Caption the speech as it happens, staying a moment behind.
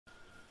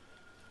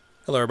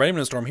Hello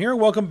everybody, Storm here.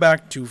 Welcome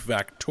back to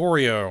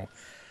Factorio.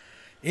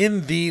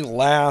 In the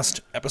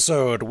last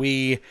episode,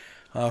 we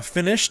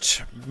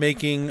finished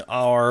making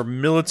our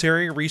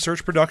military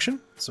research production.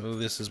 So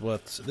this is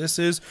what this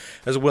is,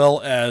 as well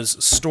as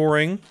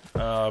storing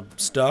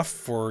stuff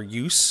for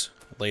use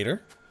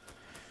later.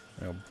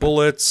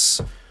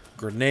 Bullets,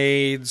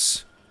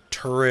 grenades,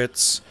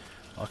 turrets,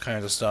 all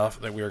kinds of stuff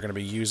that we are going to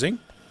be using.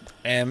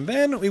 And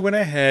then we went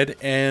ahead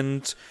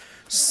and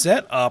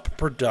set up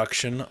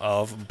production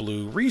of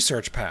blue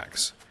research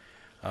packs,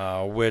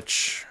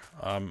 which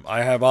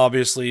I have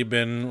obviously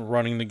been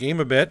running the game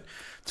a bit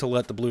to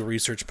let the blue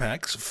research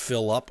packs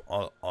fill up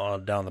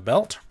down the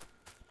belt.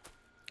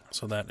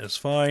 So that is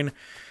fine.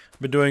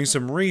 Been doing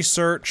some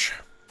research,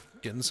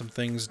 getting some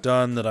things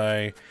done that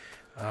I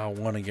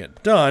want to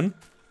get done.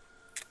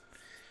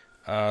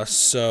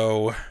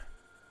 So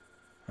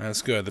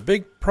that's good. The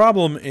big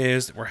problem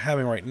that we're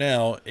having right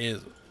now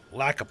is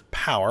lack of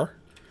power.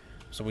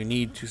 So we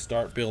need to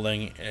start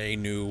building a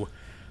new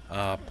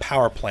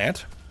power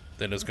plant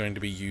that is going to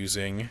be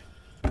using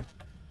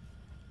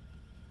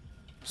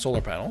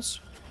solar panels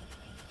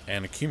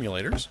and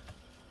accumulators.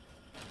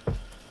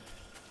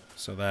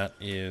 So that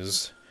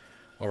is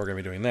what we're going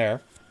to be doing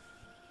there.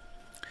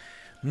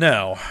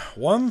 Now,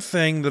 one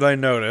thing that I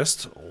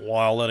noticed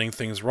while letting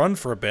things run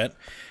for a bit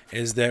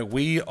is that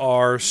we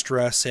are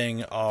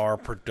stressing our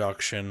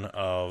production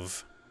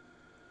of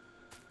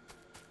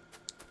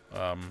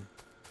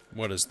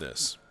what is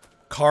this?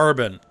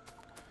 Carbon.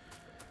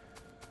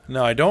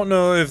 Now, I don't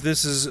know if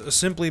this is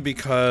simply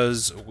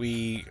because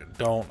we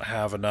don't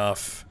have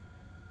enough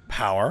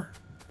power,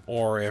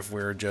 or if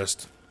we're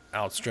just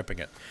outstripping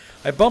it.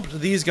 I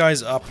bumped these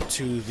guys up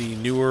to the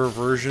newer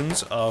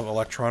versions of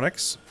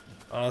electronics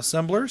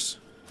assemblers,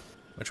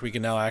 which we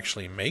can now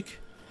actually make.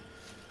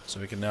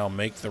 So we can now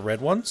make the red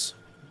ones,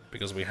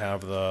 because we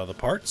have the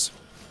parts.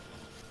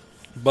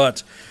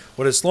 But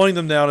what is slowing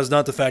them down is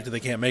not the fact that they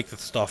can't make the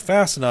stuff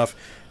fast enough,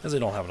 as they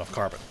don't have enough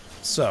carbon.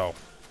 So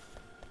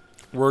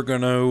we're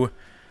going to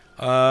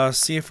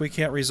see if we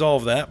can't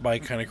resolve that by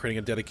kind of creating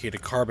a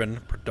dedicated carbon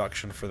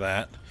production for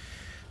that.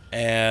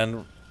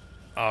 And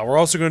we're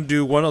also going to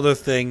do one other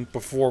thing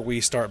before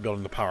we start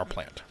building the power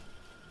plant.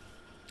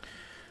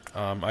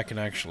 I can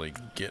actually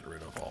get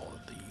rid of all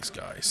of these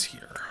guys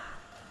here.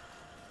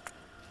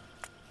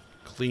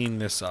 Clean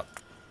this up.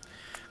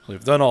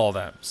 We've done all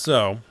that.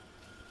 So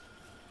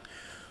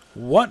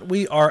what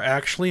we are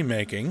actually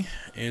making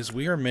is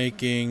we are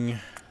making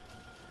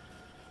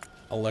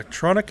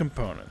electronic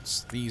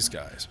components, these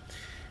guys.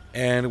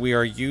 And we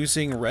are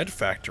using red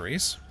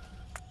factories.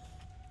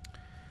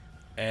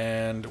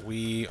 And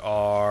we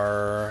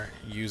are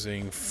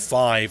using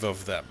 5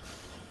 of them.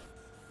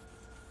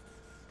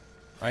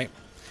 Right?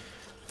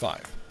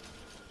 5.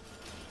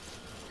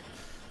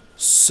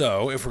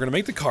 So, if we're going to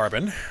make the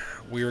carbon,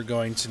 we are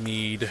going to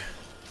need...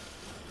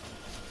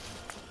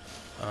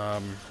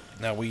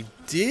 now, we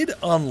did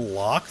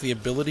unlock the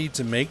ability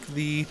to make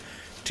the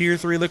Tier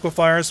 3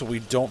 liquefiers, so we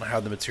don't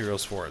have the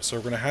materials for it. So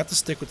we're going to have to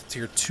stick with the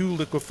Tier 2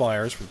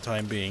 liquefiers for the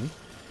time being.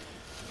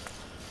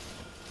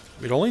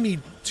 We'd only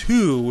need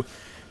 2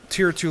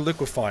 Tier 2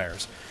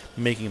 liquefiers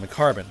making the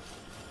carbon.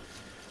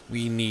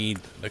 We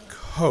need the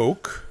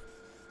coke,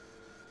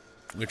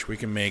 which we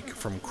can make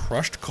from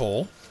crushed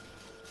coal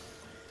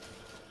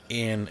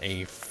in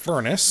a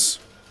furnace.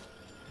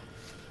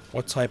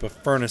 What type of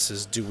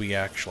furnaces do we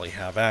actually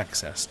have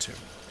access to?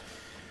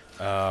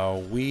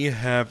 We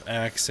have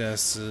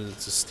access to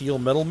steel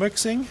metal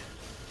mixing.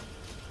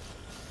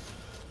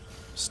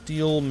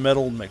 Steel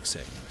metal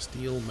mixing.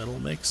 Steel metal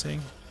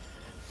mixing.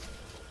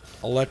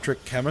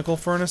 Electric chemical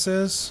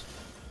furnaces?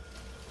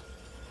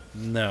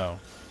 No.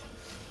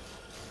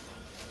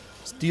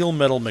 Steel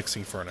metal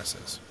mixing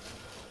furnaces.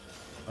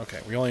 Okay,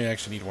 we only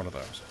actually need one of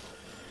those.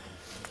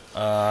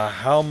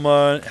 How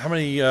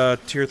many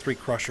Tier 3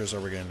 crushers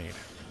are we going to need?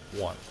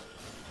 1.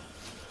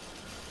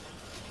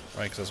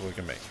 Right, because that's what we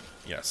can make.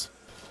 Yes.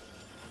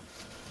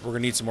 We're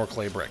going to need some more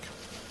clay brick.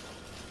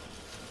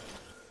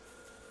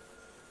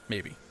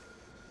 Maybe.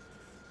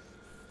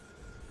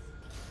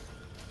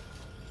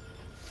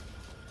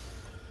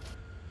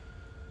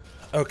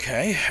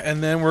 Okay,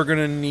 and then we're going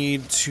to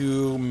need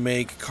to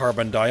make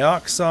carbon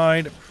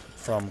dioxide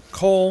from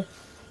coal,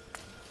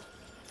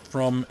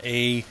 from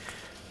a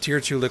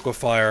Tier 2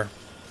 liquefier.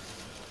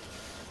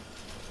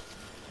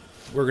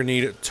 We're going to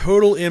need a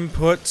total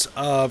input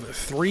of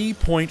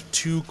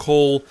 3.2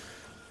 coal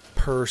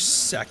per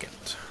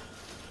second,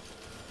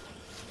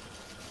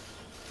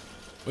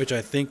 which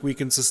I think we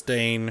can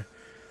sustain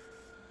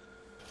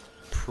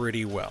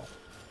pretty well.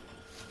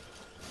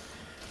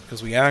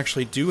 Because we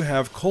actually do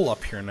have coal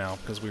up here now,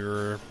 because we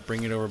were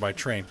bringing it over by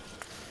train.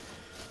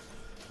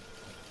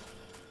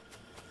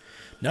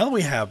 Now that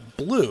we have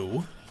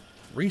blue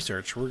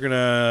research, we're going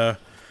to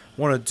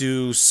want to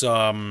do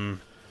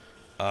some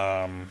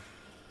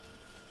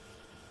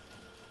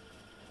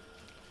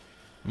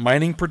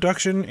mining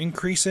production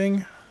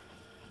increasing.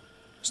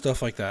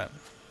 Stuff like that.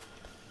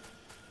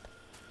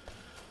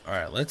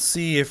 Alright, let's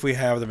see if we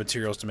have the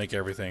materials to make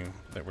everything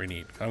that we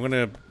need. I'm going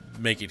to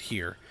make it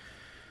here.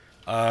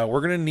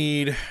 We're going to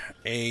need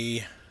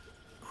a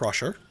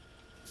crusher.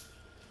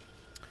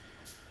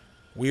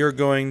 We are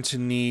going to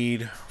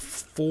need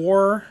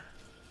 4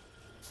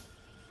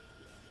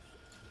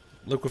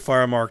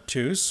 liquefier Mark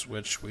IIs,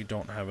 which we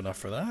don't have enough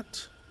for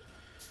that.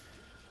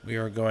 We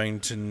are going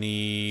to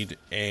need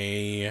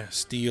a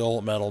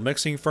steel metal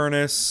mixing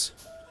furnace.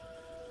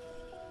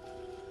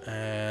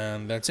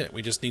 And that's it.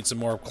 We just need some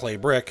more clay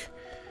brick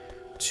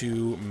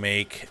to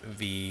make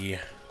the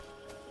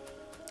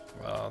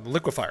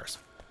liquefiers.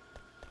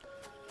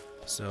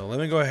 So let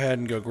me go ahead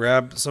and go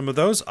grab some of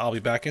those. I'll be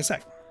back in a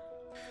sec.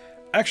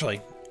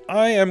 Actually,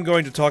 I am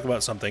going to talk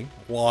about something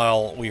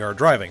while we are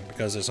driving,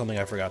 because there's something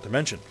I forgot to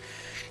mention.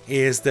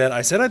 Is that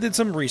I said I did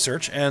some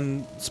research,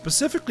 and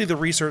specifically the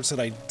research that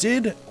I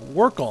did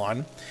work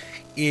on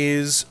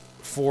is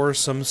for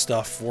some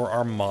stuff for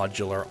our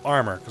modular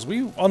armor. Because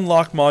we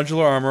unlocked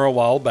modular armor a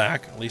while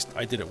back, at least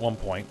I did at one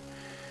point.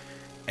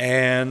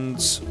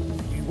 And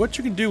what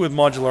you can do with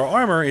modular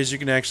armor is you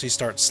can actually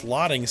start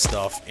slotting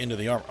stuff into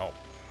the armor. Oh,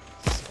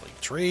 silly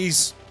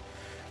trees.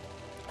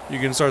 You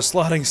can start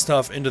slotting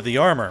stuff into the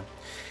armor.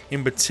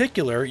 In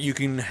particular, you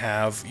can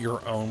have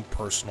your own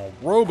personal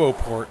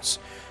roboports,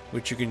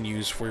 which you can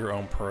use for your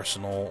own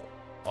personal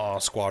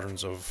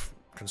squadrons of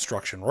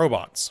construction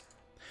robots.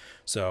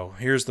 So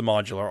here's the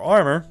modular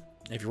armor.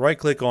 If you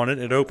right-click on it,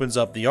 it opens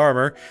up the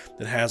armor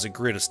that has a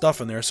grid of stuff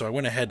in there. So I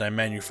went ahead and I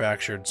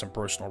manufactured some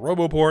personal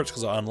roboports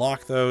because I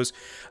unlocked those.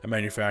 I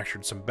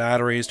manufactured some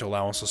batteries to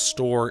allow us to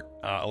store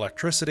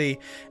electricity,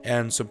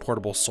 and some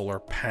portable solar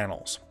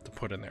panels to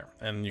put in there.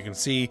 And you can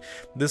see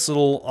this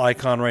little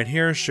icon right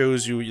here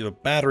shows you the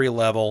battery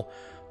level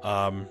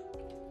in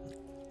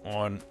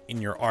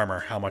your armor,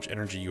 how much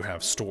energy you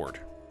have stored.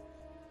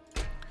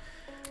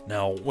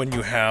 Now, when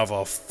you have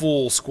a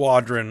full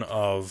squadron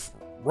of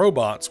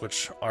robots,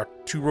 which are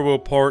 2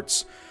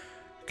 roboports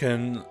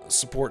can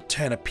support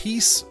 10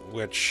 apiece,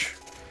 which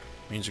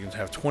means you can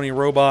have 20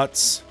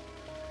 robots,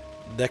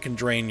 that can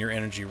drain your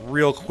energy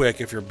real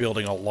quick if you're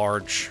building a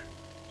large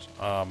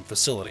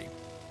facility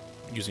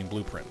using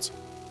blueprints.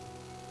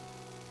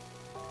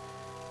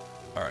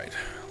 Alright,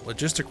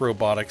 logistic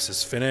robotics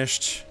is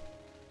finished.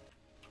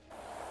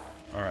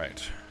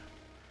 Alright.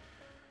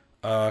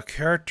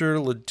 Character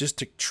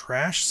logistic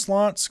trash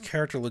slots?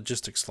 Character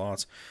logistic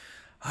slots.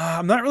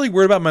 I'm not really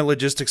worried about my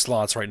logistic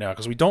slots right now,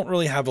 because we don't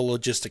really have a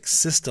logistic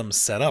system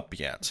set up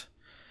yet.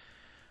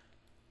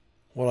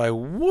 What I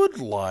would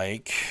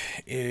like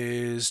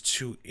is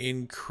to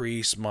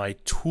increase my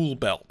tool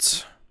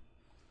belt.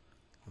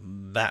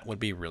 That would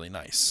be really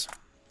nice.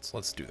 So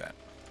let's do that.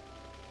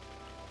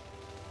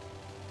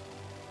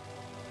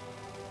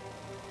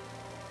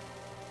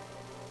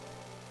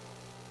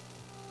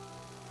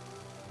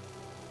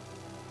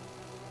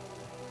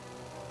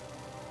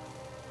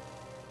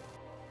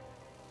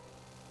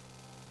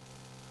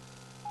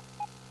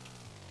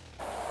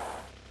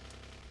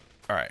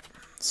 Alright,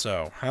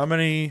 so how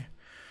many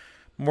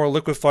more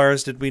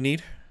liquefiers did we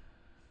need?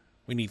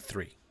 We need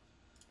 3.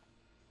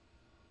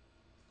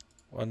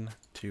 1,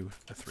 2,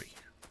 3.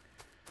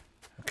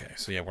 Okay,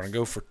 so yeah, we're going to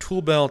go for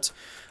tool belt,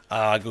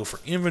 go for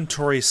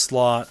inventory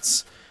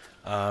slots,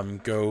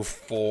 go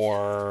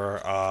for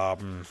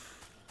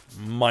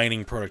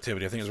mining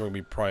productivity. I think is what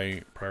we're going to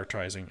be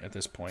prioritizing at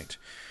this point.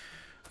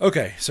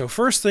 Okay, so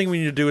first thing we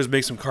need to do is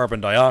make some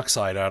carbon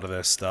dioxide out of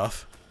this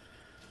stuff.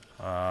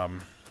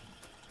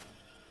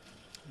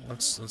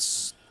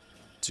 Let's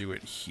do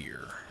it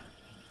here.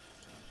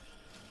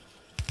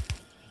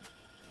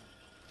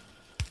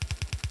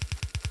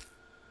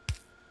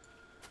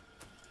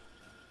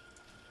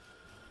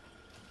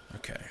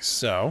 Okay,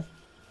 so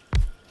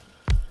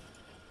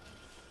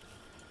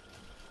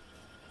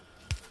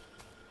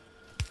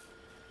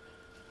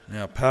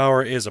now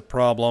power is a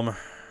problem,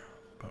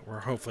 but we're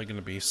hopefully going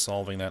to be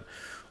solving that.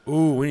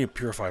 Ooh, we need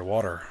purified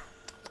water.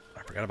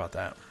 I forgot about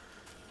that.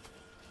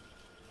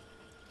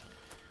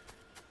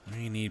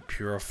 We need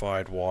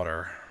purified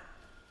water.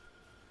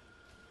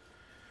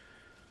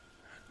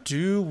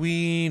 Do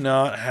we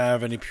not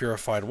have any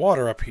purified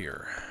water up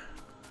here?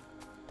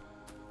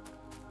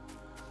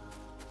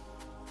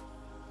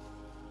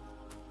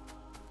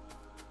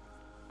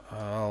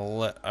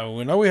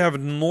 We know we have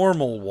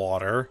normal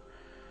water.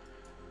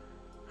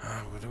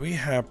 Do we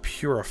have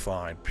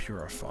purified?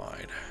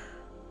 Purified.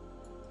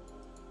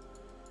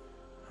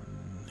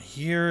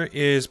 Here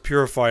is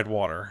purified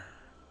water.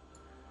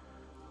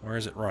 Where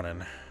is it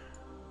running?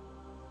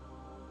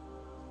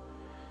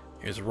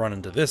 It's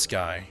running to this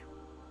guy.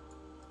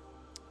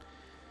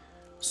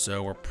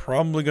 So we're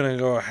probably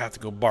gonna have to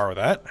go borrow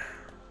that.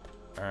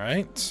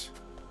 Alright.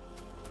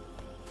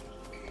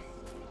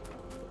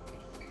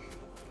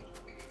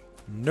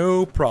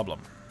 No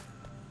problem.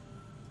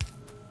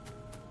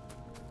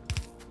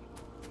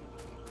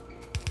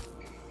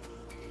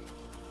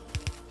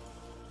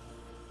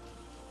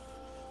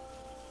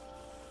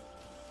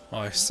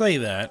 Well, I say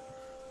that,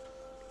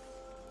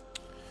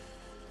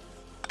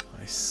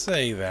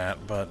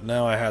 but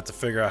now I have to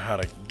figure out how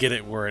to get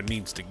it where it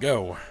needs to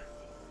go.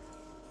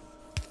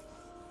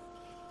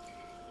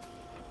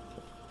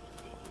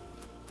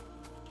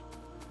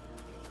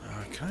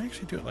 Can I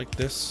actually do it like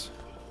this?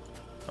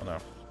 Oh no.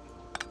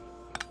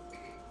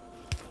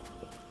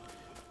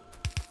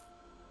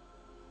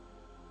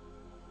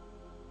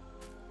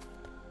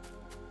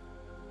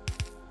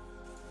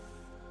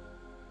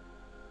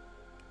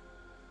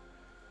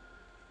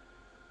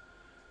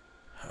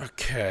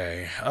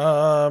 Okay,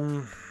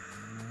 how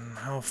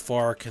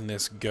far can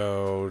this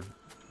go?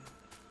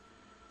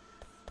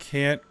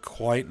 Can't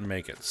quite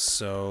make it,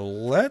 so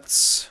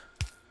let's...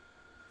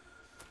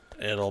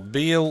 It'll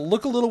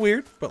look a little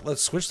weird, but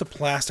let's switch to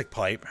plastic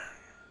pipe,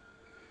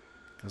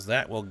 because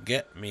that will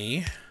get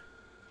me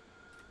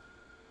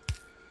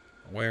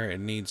where it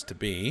needs to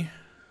be.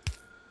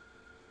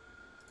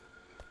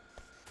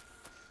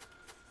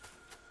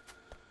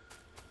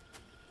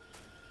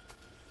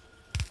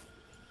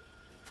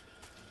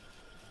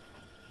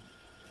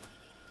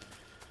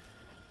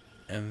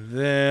 And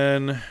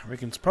then we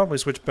can probably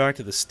switch back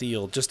to the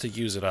steel just to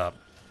use it up.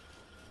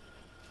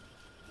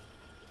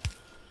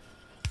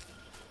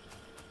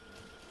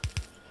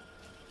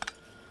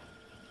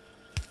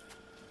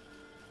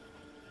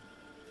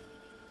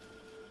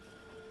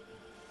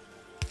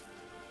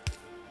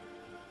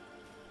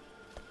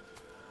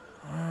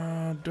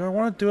 Do I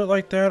want to do it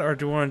like that, or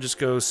do I want to just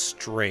go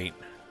straight?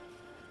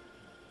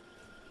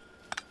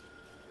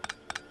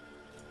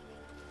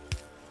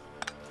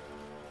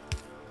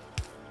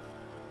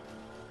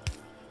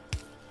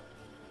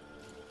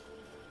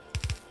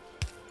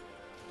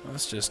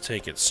 Let's just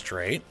take it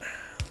straight.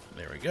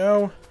 There we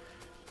go.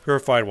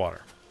 Purified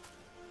water.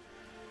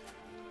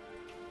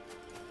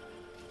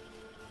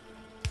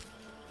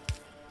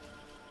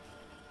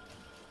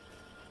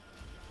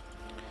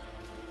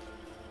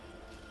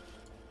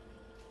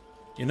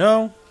 You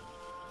know,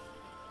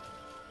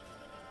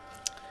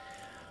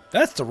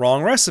 that's the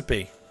wrong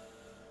recipe.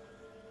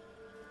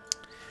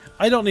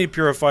 I don't need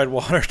purified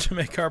water to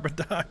make carbon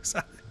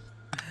dioxide.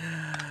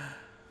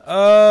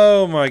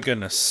 Oh my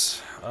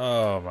goodness.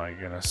 Oh my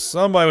goodness.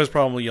 Somebody was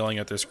probably yelling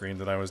at their screen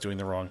that I was doing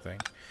the wrong thing.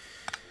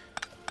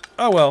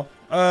 Oh well.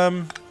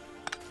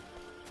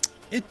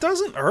 It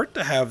doesn't hurt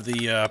to have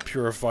the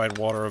purified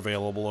water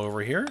available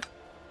over here,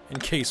 in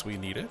case we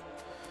need it.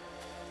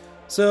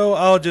 So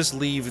I'll just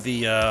leave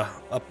the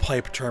a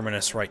pipe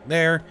terminus right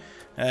there,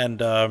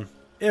 and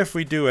if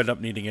we do end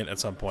up needing it at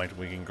some point,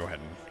 we can go ahead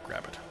and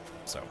grab it.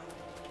 So,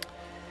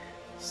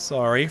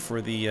 sorry for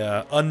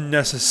the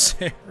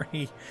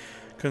unnecessary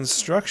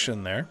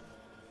construction there.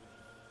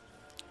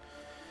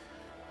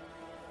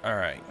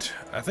 Alright,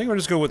 I think we'll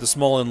just go with the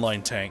small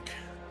inline tank.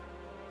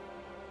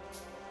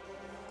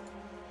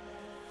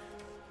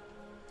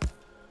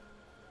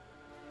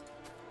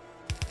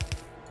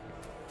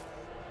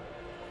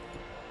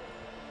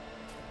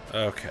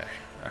 Okay,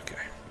 okay.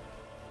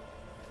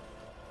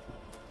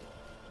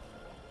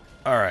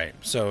 Alright,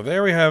 so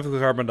there we have the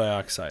carbon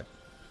dioxide.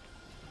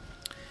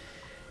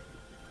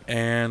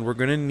 And we're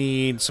going to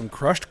need some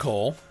crushed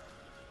coal,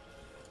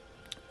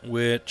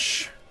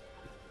 which...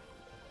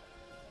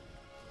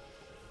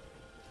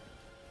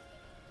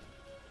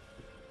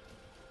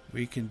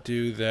 we can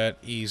do that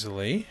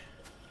easily.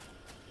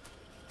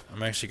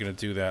 I'm actually going to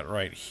do that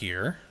right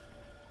here.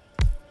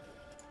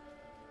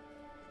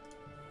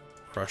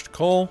 Crushed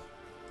coal.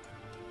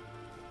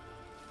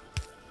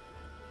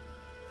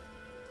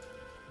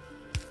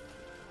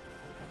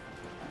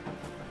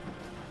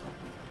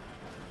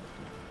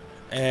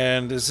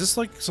 And is this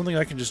like something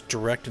I can just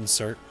direct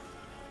insert?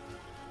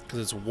 Because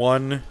it's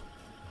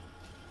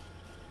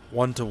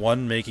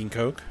one-to-one making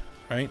coke,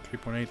 right?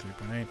 3.8,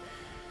 3.8.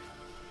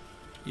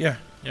 Yeah,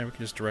 we can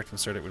just direct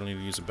insert it. We don't need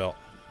to use a belt.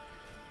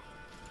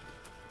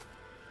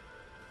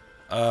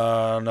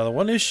 Now the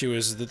one issue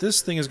is that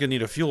this thing is going to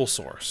need a fuel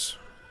source.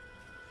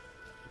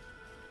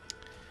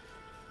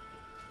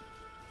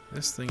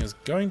 This thing is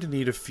going to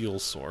need a fuel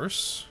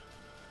source.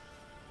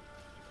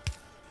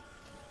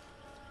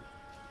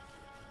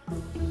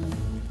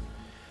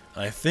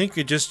 I think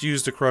it just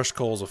used the crushed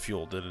coal as a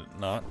fuel, did it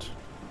not?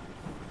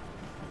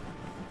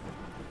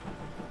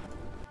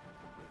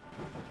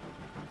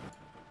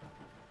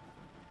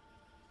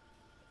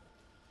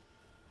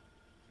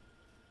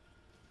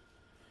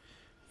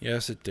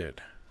 Yes, it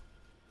did.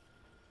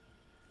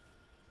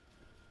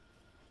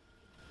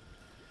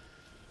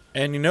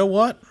 And you know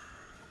what?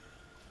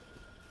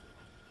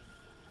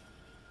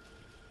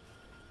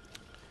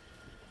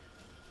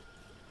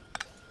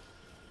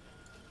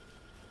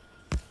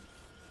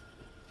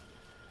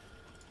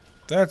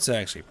 That's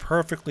actually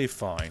perfectly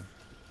fine.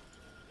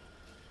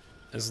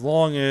 As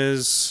long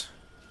as...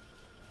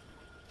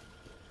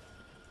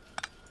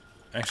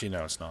 actually,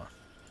 no, it's not.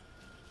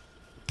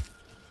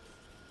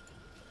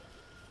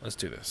 Let's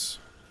do this.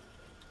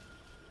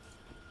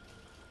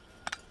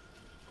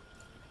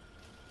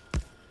 I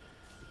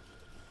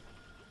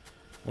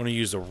want to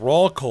use the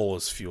raw coal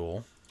as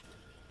fuel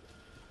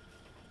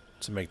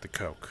to make the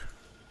coke.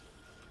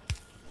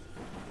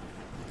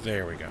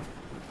 There we go.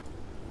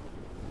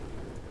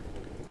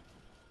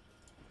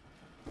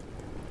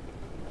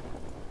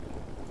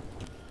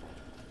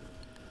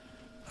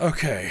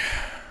 Okay.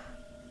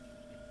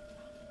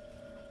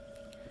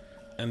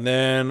 And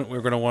then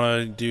we're going to want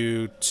to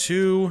do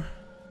two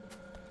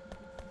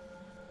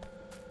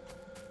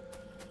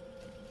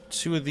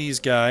of these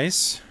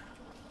guys.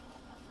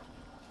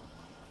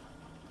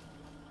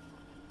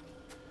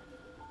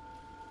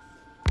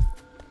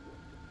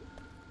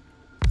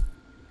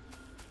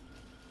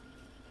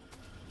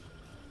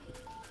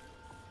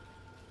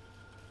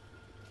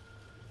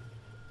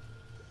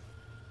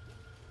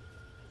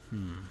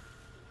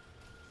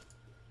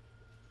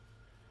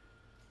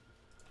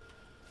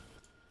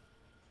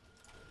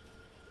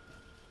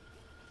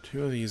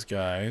 Two of these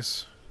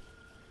guys.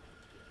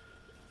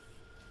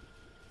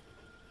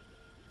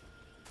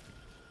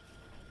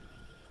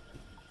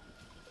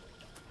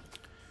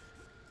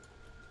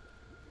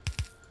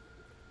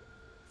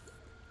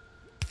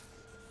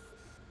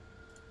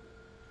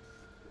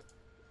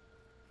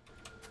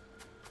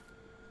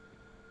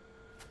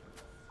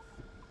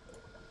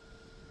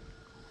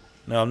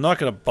 Now, I'm not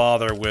going to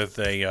bother with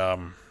a,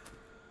 I'm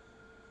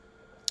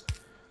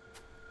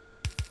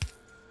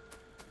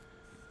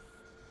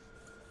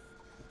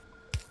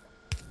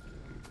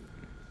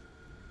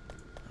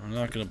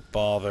not going to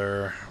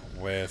bother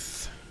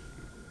with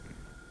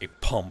a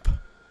pump,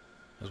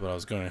 is what I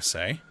was going to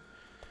say.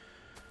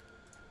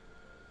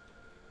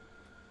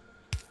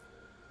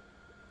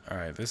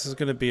 Alright, this is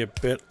going to be a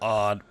bit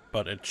odd,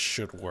 but it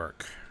should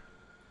work.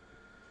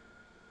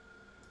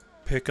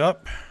 Pick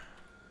up,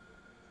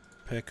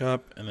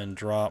 and then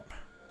drop.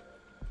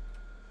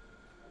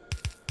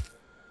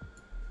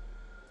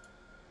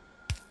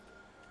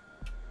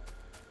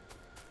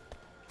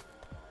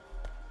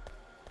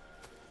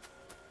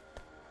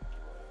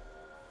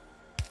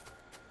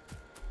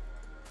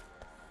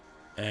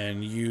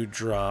 And you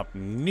drop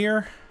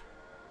near.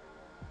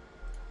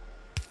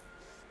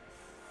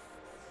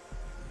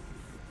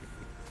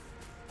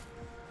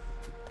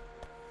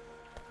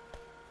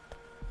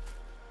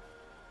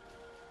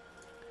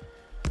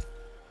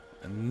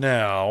 And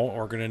now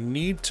we're going to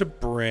need to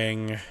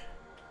bring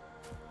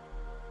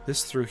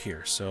this through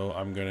here. So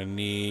I'm going to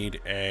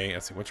need a,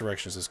 let's see, what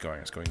direction is this going?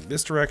 It's going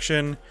this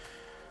direction.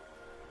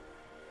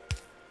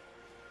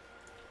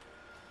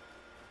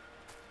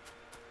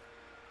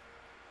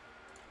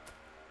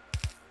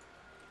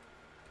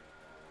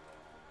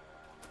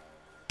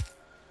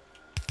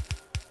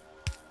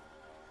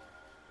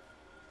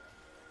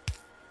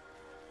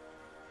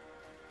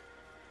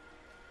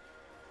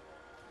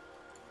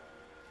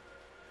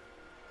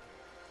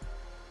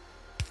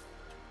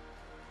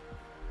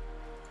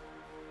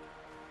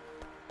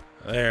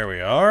 There we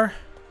are.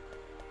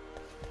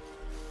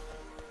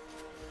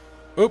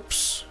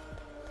 Oops.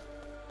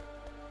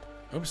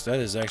 Oops, that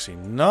is actually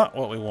not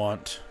what we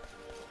want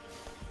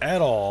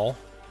at all.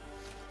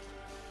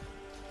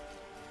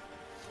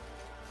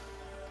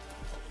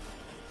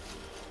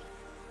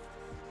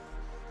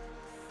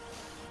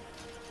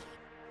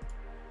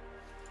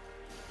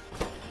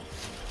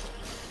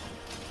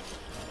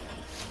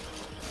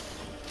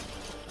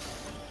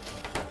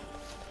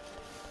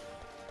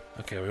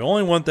 Okay, we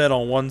only want that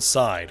on one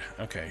side.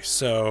 Okay,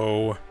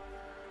 so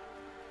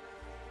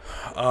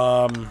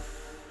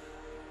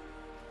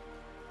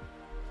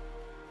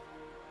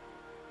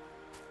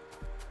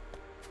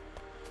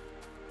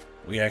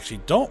we actually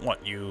don't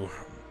want you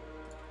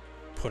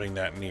putting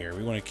that near.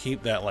 We want to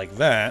keep that like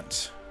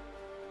that.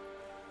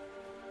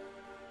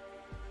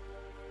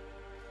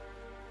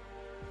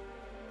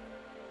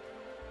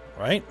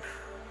 Right?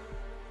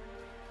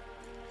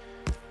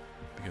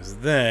 Because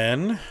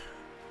then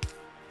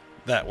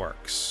that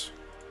works.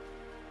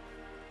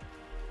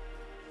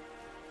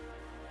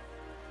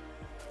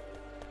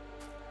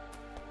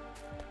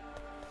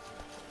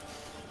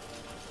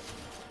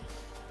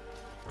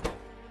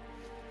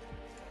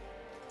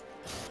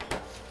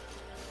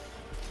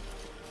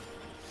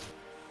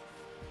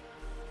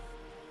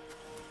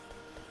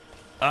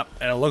 Up,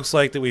 and it looks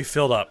like that we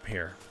filled up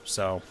here,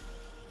 so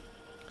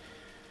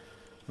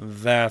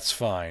that's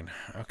fine.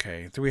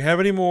 Okay, do we have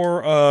any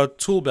more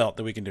tool belt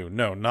that we can do?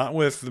 No, not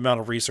with the amount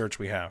of research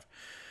we have.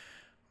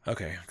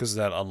 Okay, because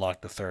that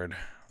unlocked the third.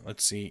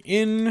 Let's see.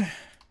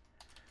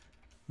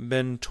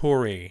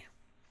 Inventory.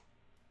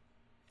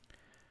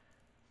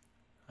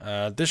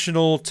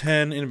 Additional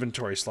 10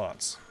 inventory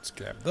slots. Let's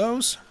grab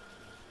those.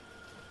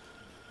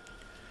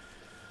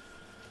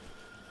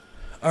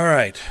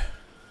 Alright.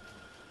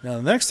 Now,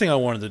 the next thing I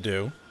wanted to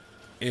do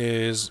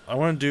is I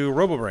want to do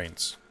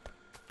robo-brains.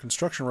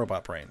 Construction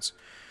robot brains.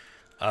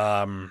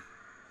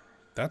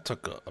 That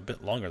took a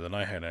bit longer than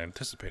I had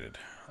anticipated.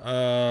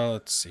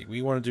 Let's see.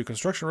 We want to do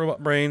construction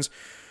robot brains,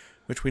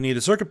 which we need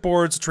the circuit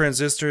boards,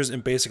 transistors,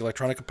 and basic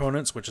electronic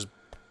components, which is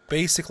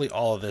basically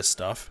all of this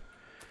stuff.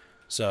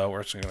 So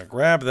we're just going to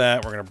grab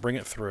that. We're going to bring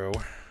it through.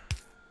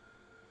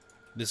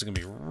 This is going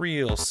to be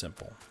real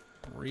simple.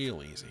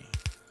 Real easy.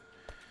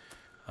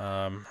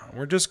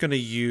 We're just going to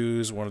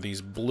use one of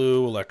these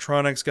blue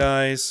electronics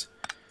guys.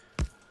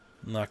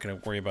 I'm not going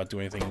to worry about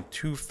doing anything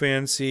too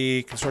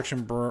fancy.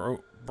 Construction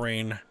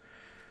brain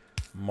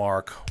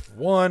Mark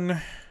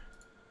 1.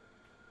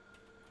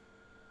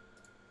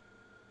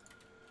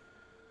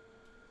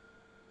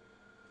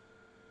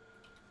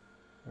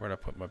 Where'd I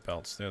put my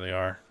belts? There they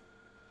are.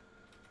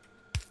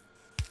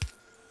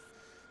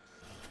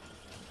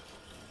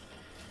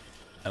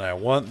 And I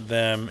want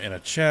them in a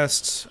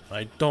chest.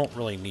 I don't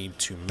really need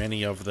too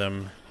many of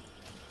them.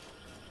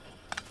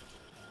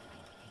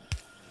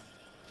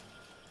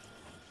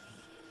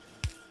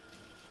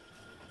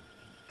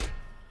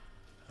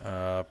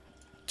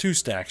 Two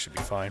stacks should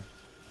be fine.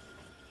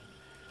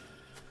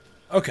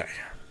 Okay.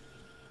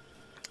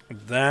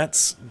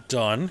 That's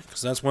done,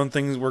 because that's one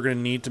thing we're going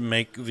to need to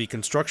make the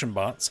construction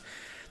bots.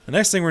 The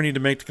next thing we need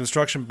to make the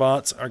construction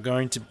bots are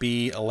going to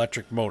be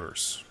electric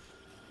motors.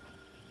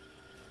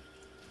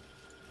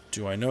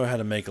 Do I know how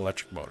to make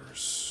electric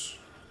motors?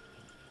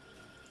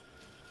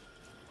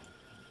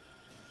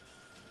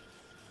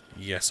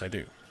 Yes, I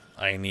do.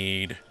 I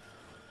need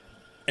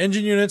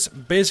engine units,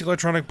 basic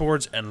electronic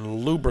boards,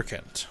 and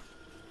lubricant.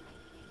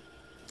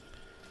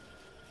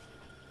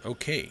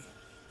 Okay.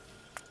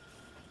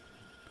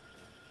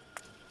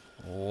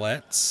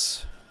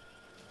 Let's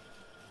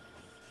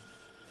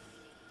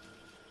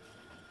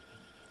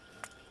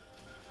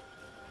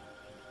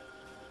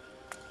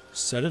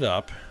set it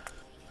up.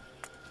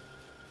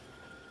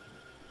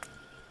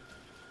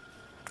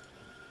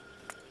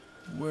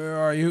 Where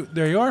are you?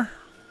 There you are?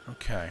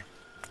 Okay.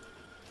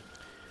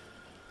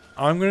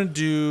 I'm going to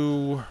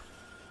do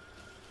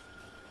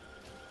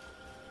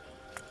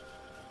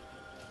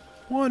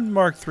one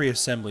Mark III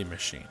assembly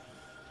machine.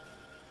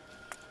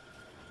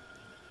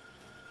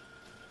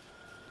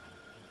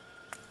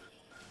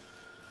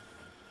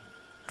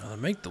 Now to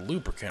make the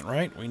lubricant,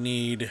 right? We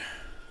need...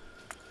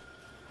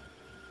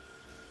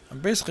 I'm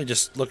basically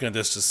just looking at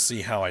this to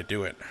see how I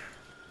do it.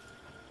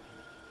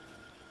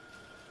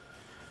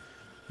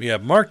 We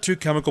have Mark II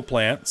chemical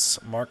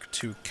plants. Mark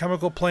II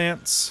chemical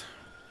plants.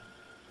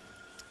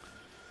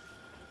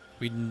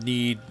 We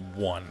need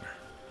one.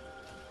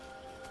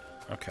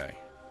 Okay.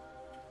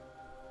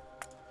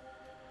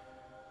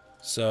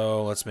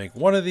 So let's make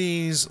one of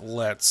these.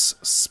 Let's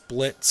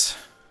split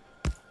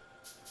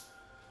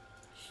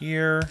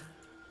here.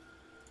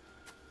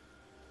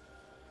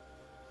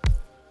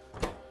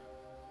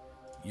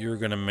 You're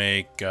gonna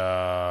make,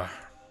 I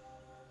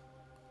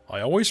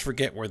always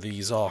forget where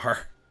these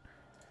are.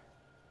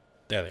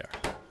 There they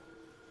are.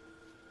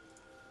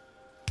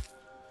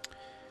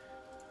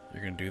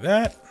 You're gonna do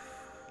that.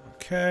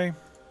 Okay.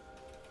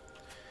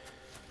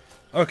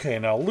 Okay,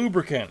 now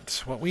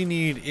lubricant. What we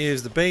need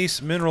is the base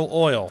mineral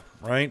oil,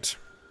 right?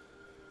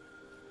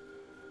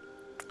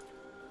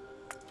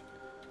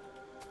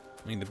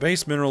 We need the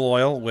base mineral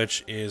oil,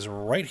 which is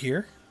right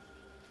here.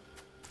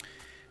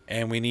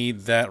 And we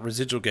need that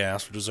residual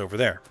gas, which is over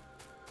there.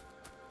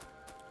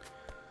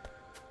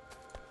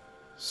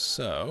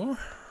 So,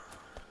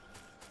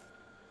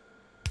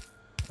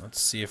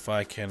 let's see if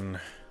I can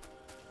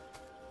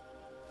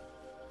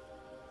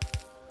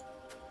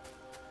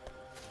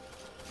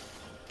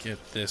get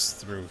this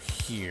through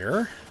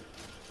here.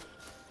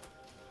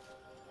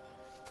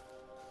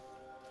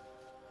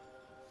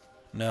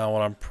 Now,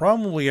 what I'm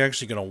probably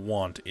actually going to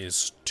want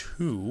is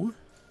 2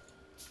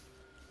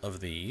 of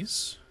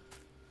these.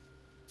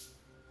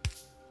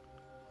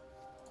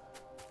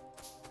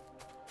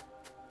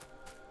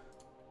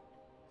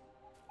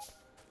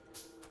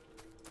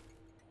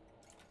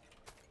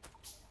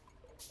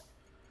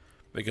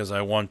 Because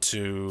I want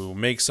to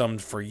make some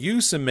for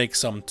use and make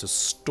some to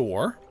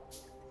store.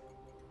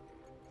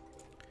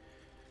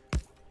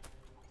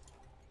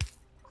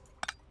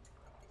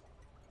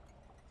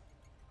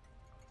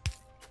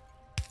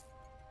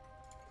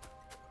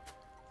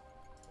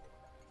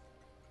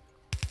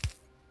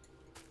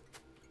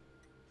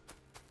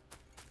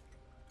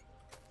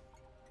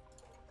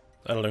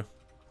 That'll do.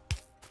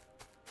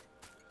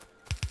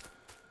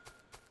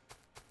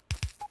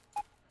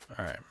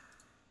 All right.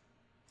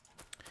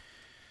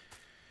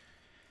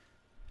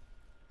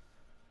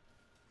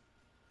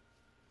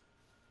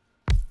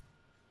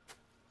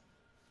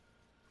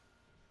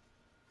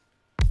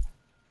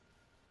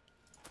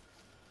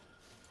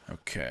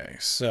 Okay,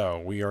 so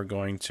we are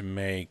going to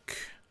make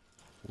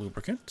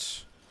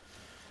lubricant.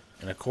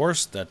 And of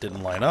course, that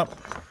didn't line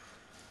up.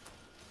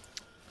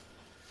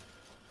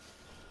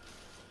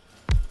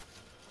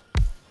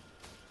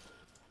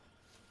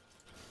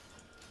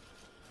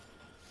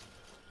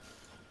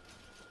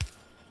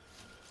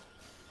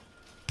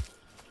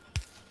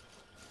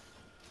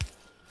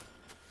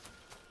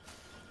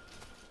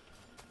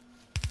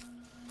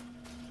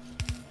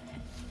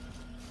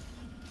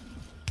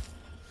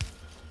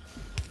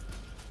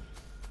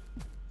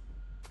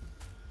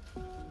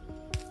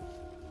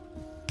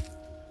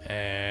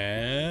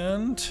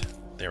 And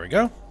there we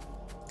go.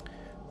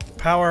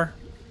 Power.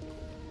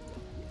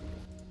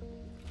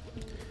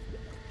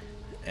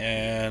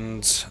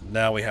 And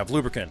now we have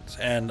lubricant.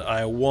 And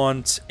I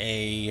want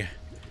a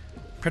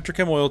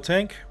Petrochem oil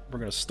tank. We're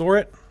going to store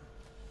it.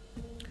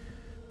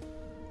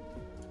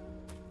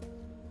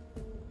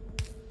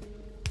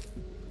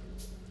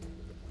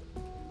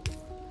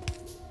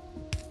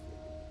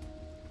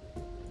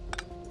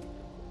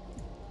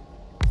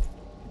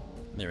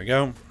 There we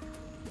go.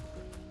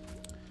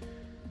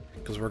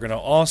 because we're going to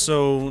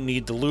also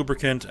need the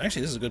lubricant.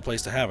 Actually, this is a good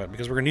place to have it,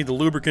 because we're going to need the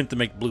lubricant to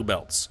make blue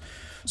belts.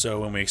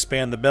 So when we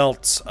expand the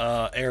belts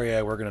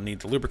area, we're going to need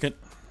the lubricant.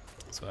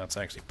 So that's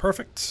actually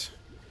perfect.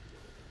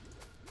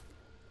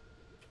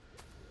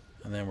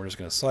 And then we're just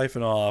going to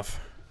siphon off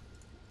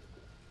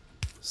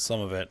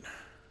some of it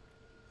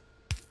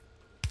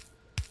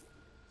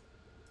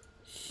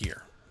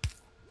here.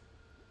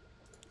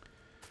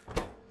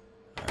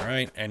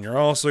 Alright, and you're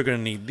also going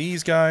to need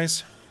these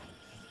guys.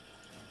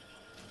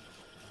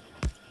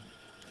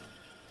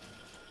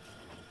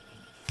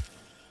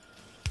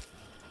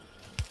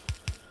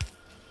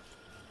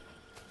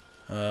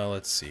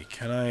 Let's see,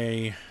 can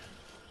I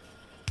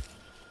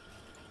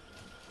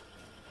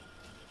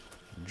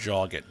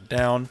jog it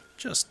down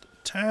just a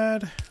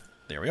tad?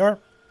 There we are.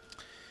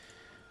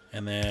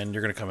 And then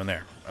you're going to come in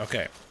there.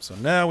 Okay, so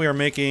now we are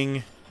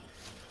making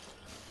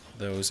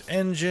those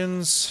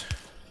engines.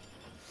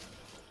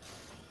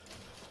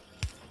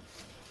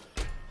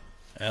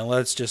 And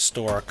let's just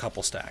store a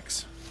couple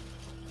stacks.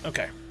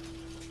 Okay.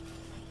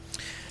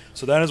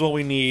 So that is what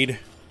we need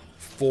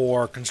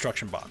for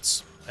construction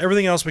bots.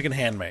 Everything else we can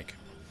hand make.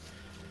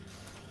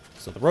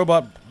 So the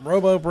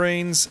robo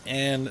brains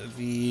and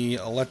the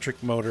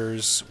electric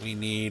motors we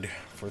need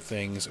for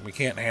things. We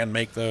can't hand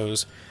make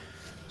those.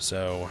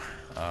 So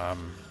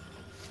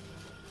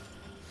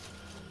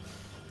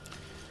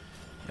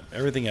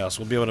everything else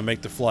we'll be able to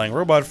make the flying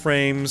robot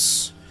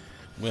frames.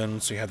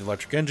 Once we have the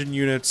electric engine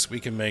units, we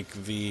can make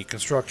the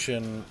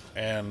construction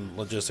and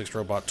logistics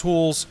robot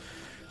tools.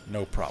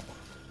 No problem.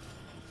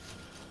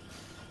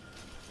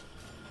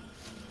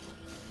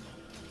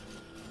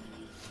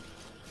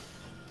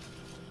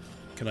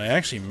 Can I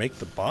actually make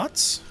the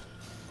bots?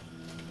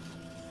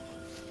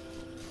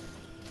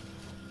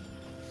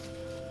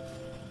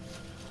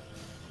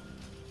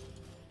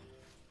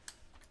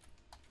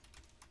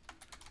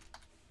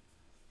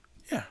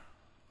 Yeah,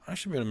 I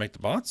should be able to make the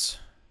bots.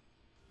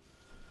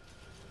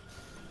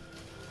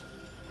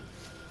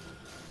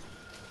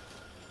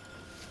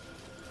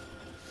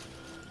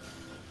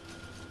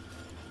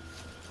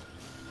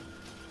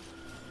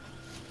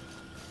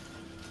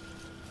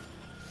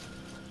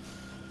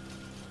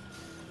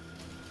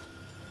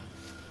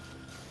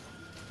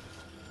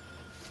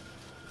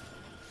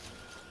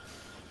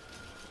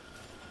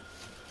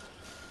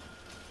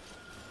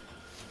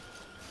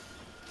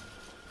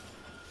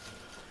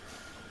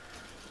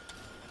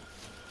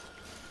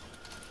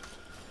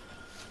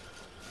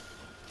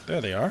 There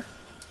they are.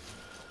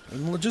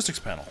 In the logistics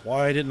panel.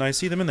 Why didn't I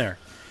see them in there?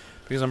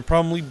 Because I'm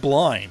probably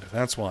blind.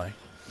 That's why.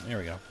 There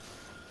we go.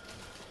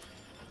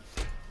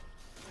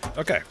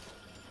 Okay.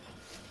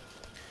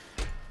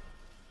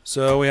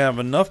 So we have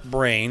enough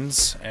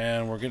brains,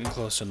 and we're getting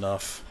close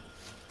enough.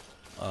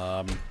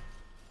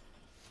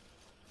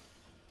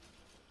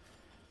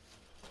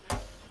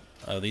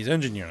 These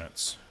engine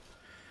units.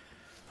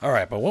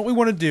 Alright, but what we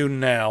want to do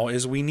now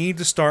is we need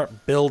to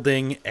start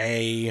building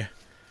a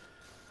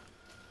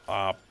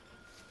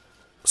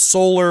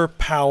solar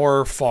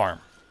power farm.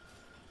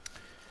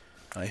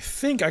 I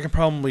think I can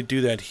probably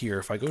do that here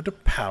if I go to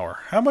power.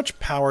 How much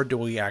power do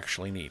we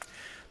actually need?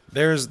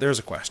 There's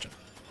a question.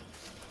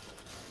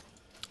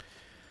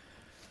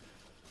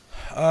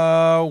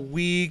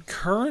 We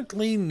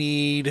currently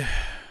need...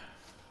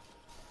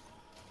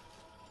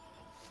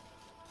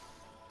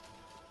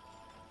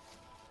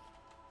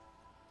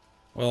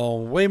 well,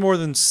 way more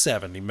than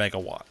 70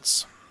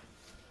 megawatts.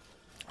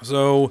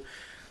 So,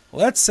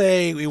 let's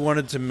say we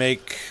wanted to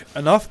make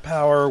enough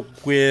power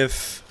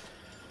with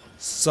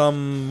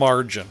some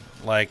margin,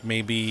 like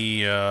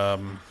maybe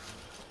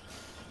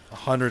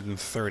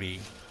 130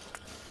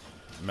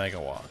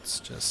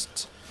 megawatts.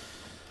 Just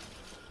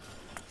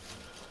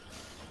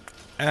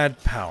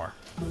add power.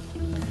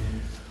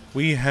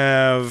 We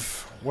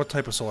have... what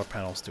type of solar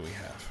panels do we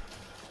have?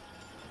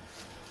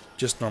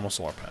 Just normal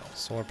solar panels.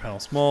 Solar panel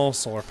small,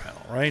 solar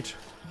panel, right?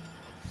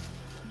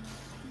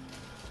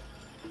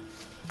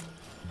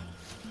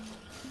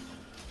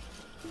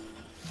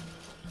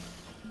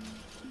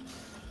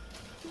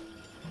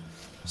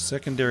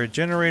 Secondary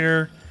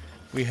generator,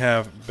 we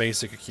have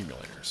basic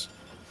accumulators.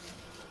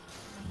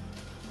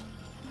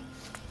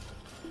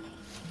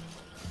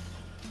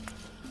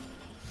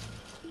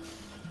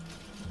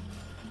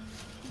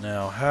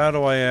 Now, how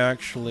do I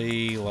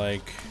actually,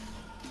 like...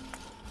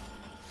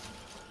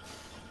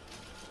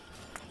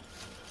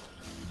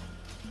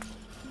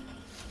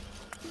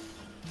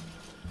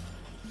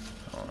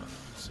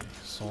 let's see,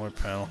 solar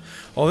panel.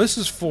 Oh, this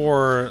is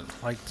for,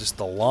 like, just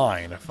the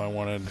line, if I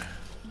wanted...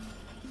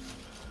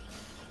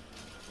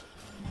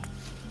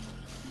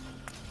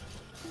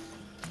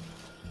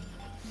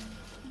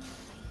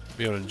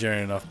 be able to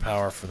generate enough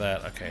power for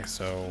that. Okay,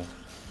 so...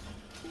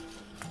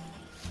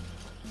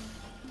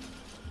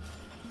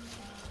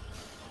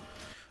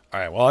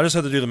 alright, well, I just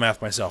have to do the math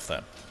myself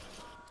then.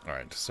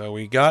 Alright, so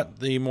we got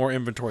the more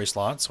inventory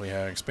slots. We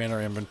have expand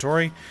our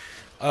inventory.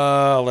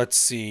 Let's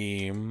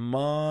see.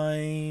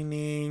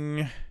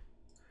 Mining...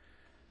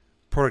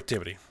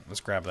 productivity.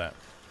 Let's grab that.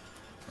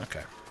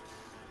 Okay.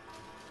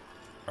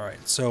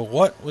 Alright, so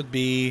what would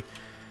be...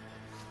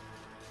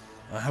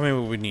 how many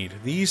would we need?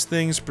 These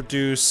things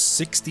produce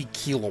 60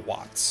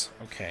 kilowatts.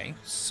 Okay,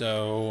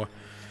 so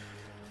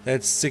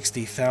that's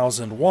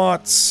 60,000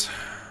 watts.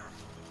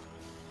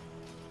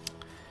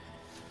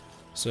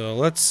 So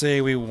let's say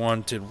we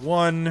wanted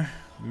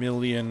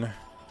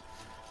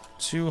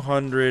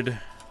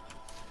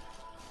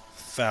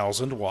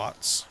 1,200,000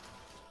 watts.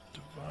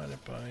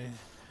 Divided by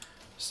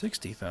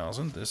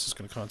 60,000. This is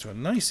going to come to a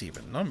nice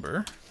even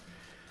number.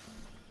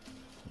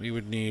 We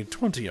would need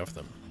 20 of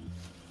them.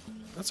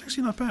 That's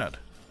actually not bad.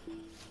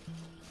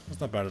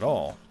 That's not bad at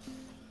all.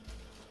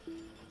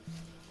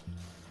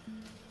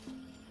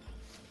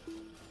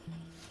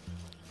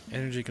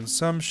 Energy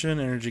consumption,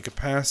 energy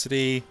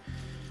capacity.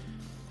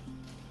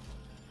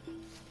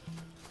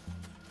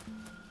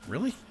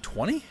 Really?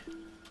 20?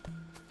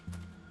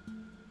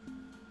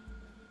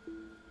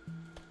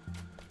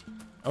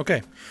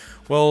 Okay.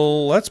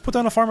 Well, let's put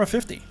down a farm of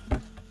 50.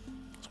 Let's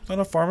put down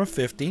a farm of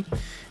 50.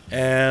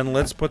 And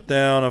let's put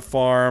down a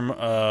farm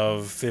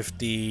of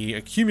 50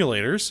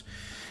 accumulators.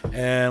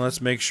 And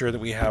let's make sure that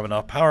we have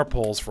enough power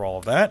poles for all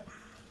of that.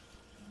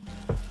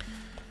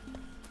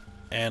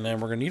 And then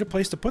we're going to need a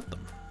place to put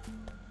them.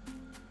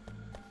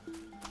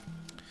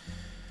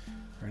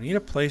 We're going to need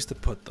a place to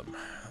put them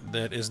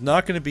that is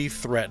not going to be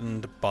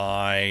threatened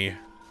by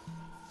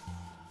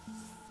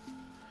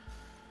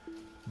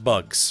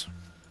bugs,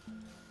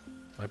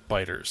 by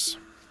biters.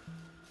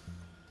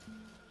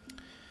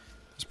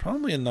 There's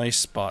probably a nice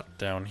spot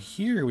down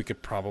here we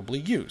could probably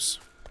use.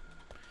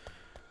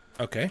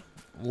 Okay,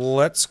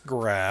 let's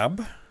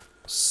grab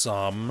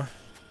some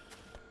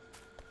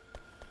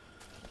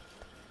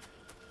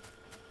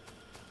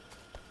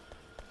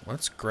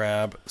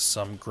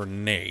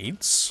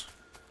grenades.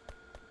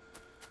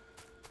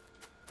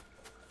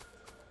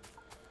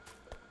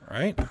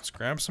 Alright, let's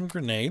grab some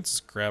grenades. Let's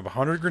grab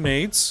 100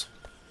 grenades.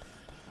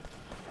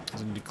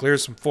 And declare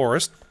some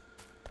forest.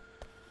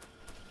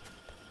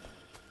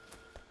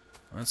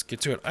 Let's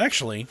get to it.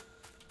 Actually,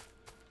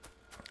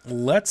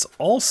 let's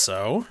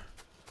also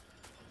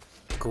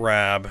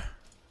grab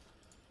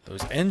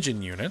those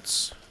engine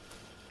units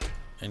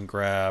and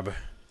grab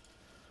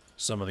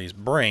some of these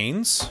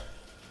brains.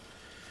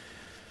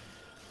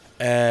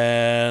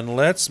 And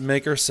let's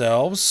make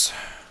ourselves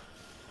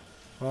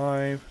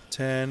 5,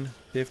 10,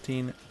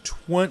 15,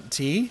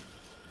 20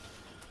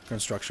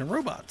 construction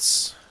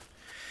robots.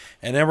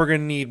 And then we're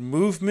going to need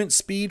movement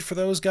speed for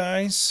those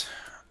guys.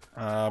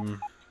 Because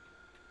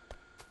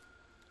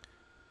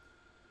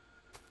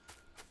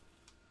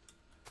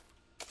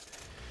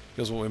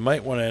what we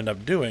might want to end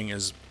up doing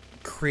is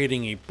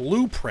creating a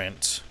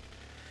blueprint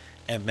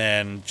and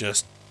then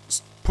just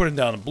putting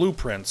down the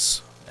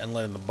blueprints and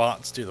letting the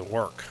bots do the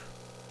work.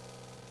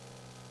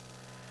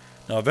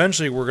 Now,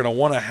 eventually, we're going to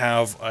want to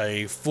have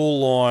a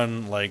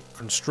full-on, like,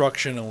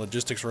 construction and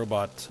logistics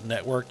robot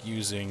network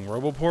using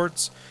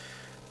roboports,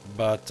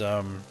 but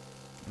I'm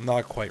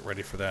not quite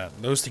ready for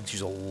that. Those things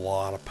use a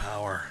lot of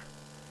power.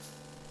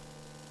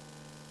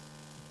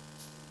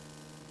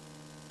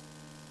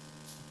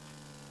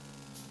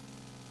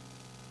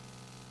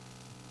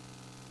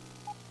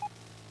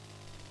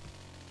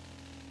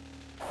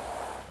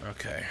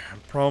 Okay, I'm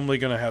probably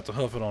going to have to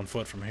hoof it on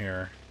foot from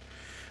here.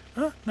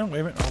 No, wait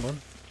a minute, hold on.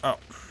 Oh.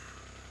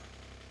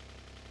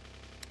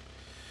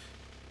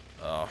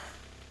 Oh.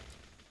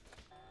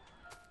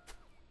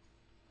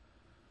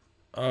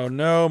 Oh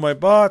no, my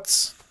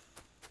bots!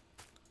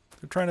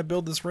 They're trying to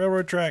build this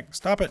railroad track.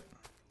 Stop it!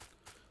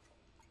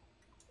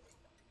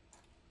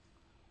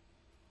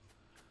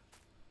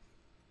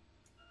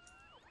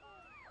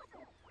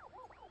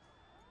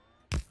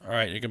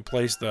 Alright, you can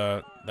place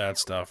that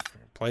stuff.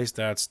 Place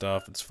that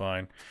stuff, it's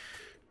fine.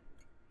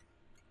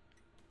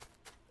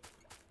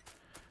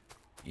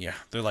 Yeah,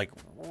 they're like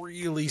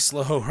really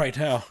slow right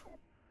now.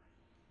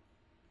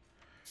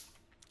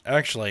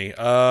 Actually,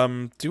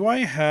 do I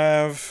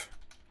have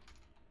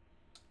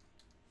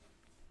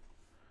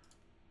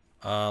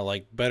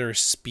like better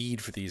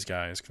speed for these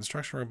guys?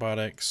 Construction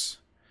robotics.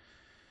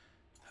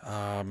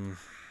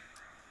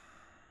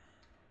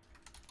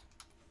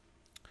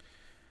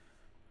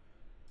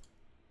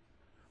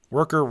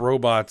 Worker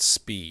robot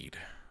speed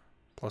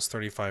plus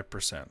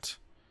 35%.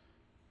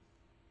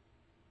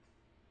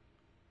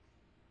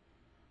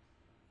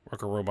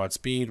 Worker robot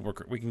speed.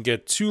 We can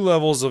get 2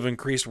 levels of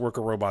increased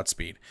worker robot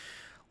speed.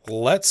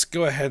 Let's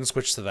go ahead and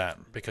switch to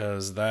that,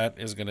 because that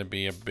is going to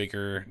be a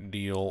bigger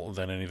deal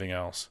than anything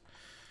else.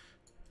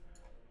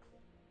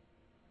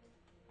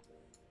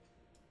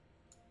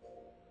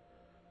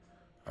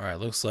 Alright,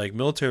 looks like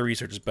military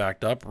research is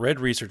backed up. Red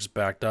research is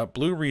backed up.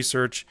 Blue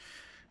research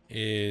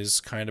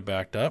is kind of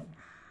backed up.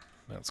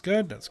 That's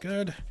good, that's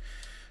good.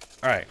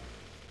 Alright.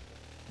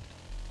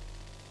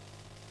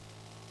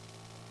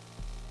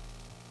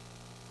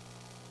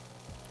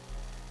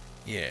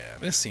 Yeah,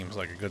 this seems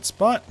like a good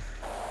spot.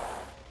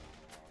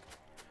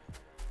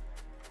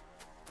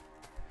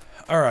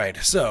 Alright,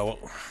 so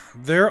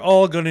they're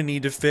all going to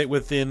need to fit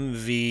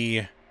within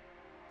the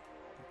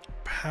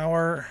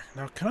power.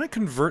 Now, can I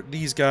convert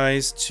these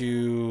guys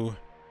to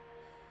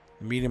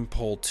Medium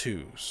pole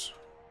 2s.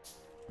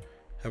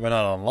 Have I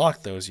not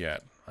unlocked those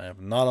yet? I have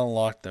not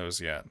unlocked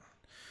those yet.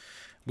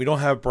 We don't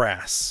have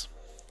brass.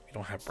 We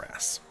don't have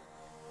brass.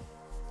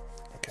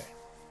 Okay.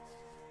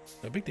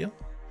 No big deal.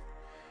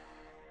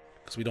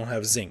 Because we don't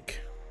have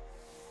zinc.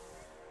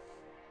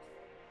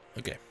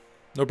 Okay.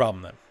 No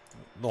problem then.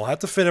 They'll have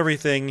to fit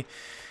everything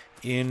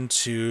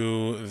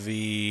into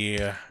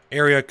the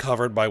area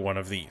covered by one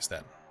of these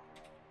then.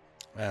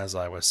 As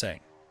I was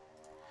saying.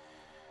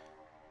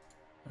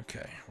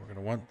 Okay. We're going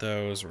to want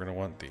those. We're going to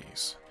want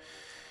these.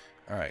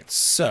 Alright,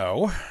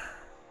 so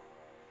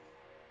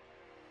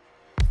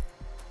let's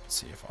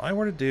see if I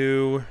were to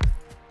do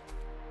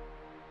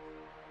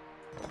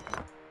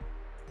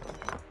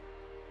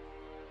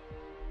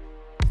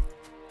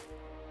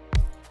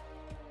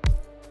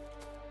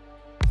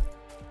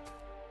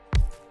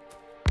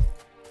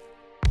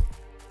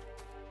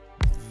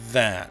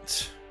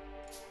that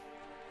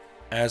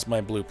as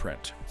my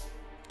blueprint.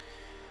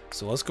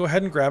 So let's go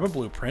ahead and grab a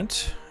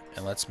blueprint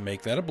and let's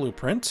make that a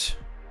blueprint.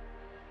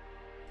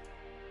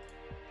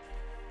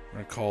 I'm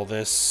going to call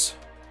this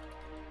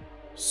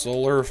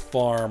Solar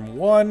Farm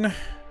 1.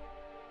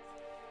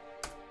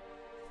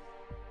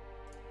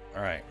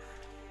 Alright.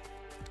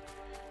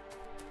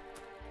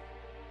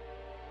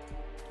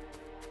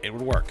 It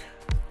would work.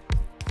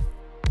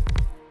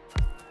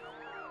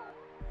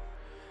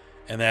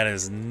 And that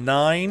is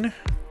 9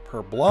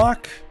 per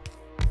block.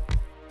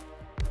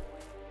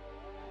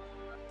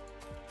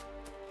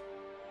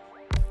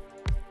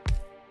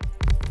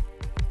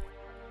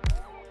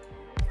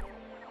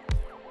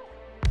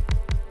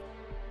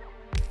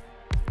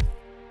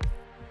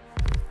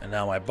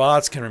 Now my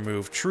bots can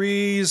remove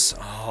trees.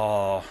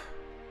 Oh.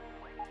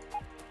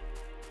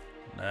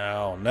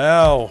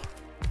 Now.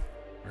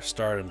 We're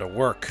starting to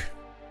work.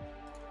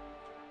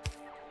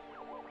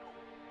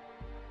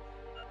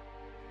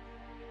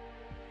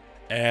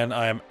 And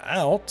I'm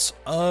out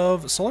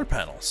of solar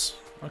panels.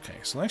 Okay,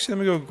 so actually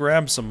let me go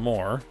grab some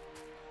more.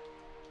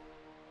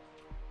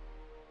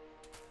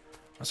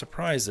 I'm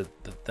surprised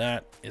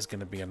that is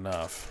going to be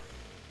enough.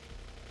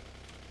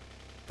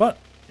 But,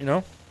 you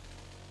know,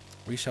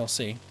 we shall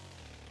see.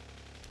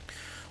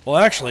 Well,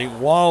 actually,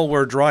 while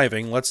we're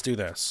driving, let's do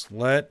this.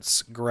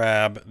 Let's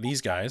grab these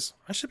guys.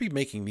 I should be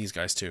making these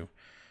guys too.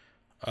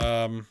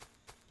 Hold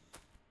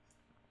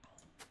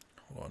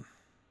on.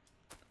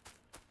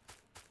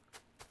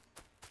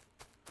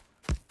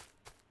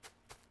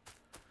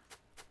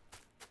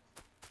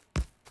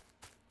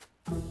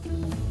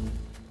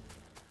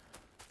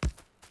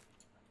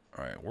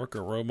 Alright,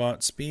 worker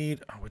robot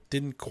speed. Oh, it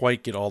didn't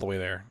quite get all the way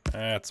there.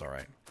 That's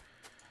alright.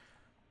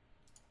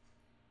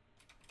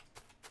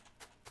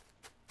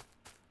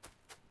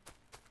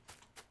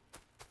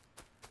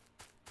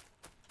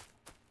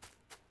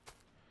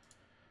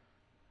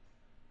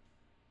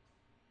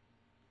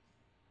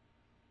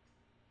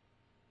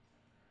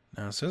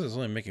 Now it says it's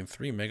only making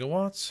 3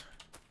 megawatts.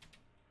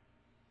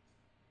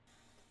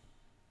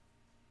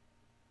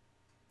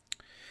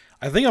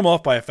 I think I'm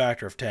off by a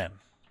factor of 10.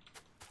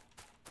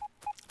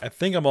 I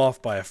think I'm off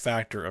by a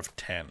factor of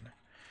 10.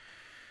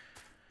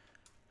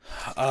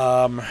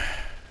 I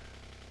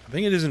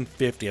think it isn't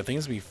 50. I think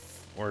it's be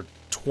or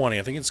 20.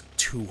 I think it's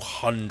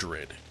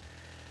 200.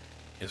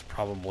 Is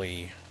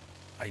probably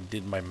I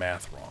did my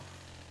math wrong.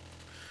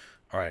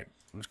 All right,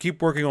 let's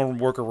keep working on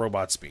worker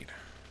robot speed.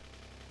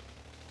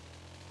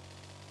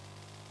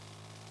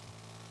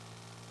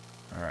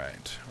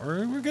 Alright,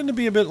 we're going to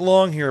be a bit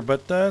long here,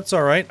 but that's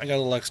alright. I got a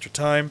little extra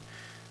time.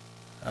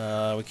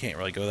 We can't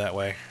really go that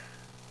way.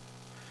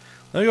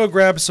 Let me go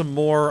grab some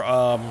more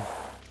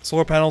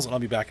solar panels, and I'll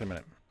be back in a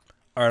minute.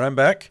 Alright, I'm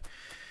back.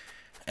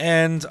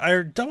 And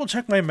I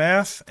double-checked my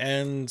math,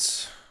 and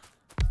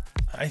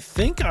I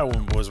think I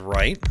was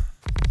right.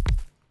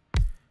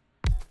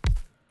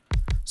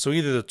 So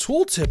either the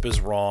tooltip is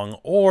wrong,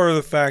 or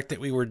the fact that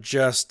we were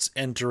just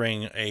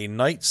entering a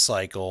night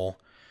cycle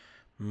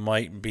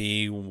might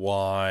be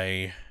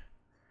why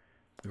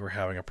we were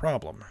having a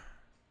problem.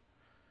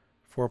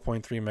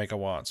 4.3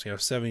 megawatts. We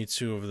have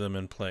 72 of them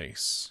in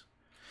place.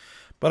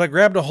 But I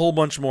grabbed a whole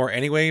bunch more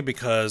anyway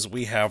because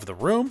we have the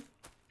room,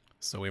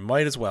 so we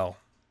might as well.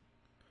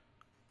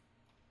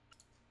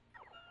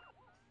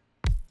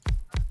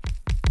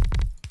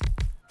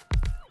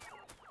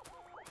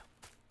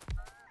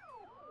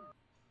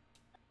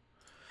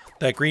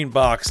 That green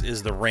box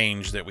is the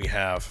range that we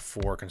have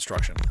for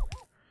construction.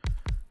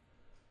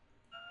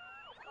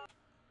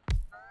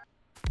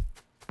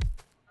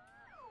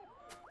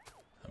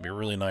 It'll be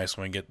really nice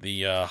when we get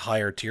the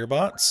higher tier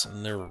bots,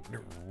 and they're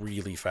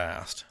really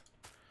fast.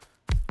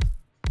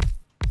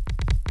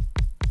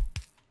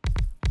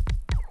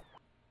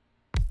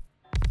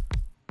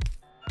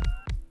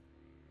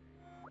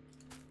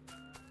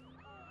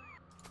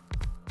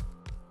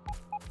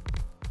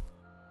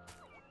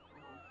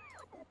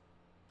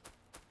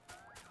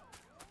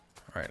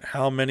 All right,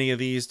 how many of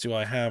these do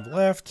I have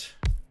left?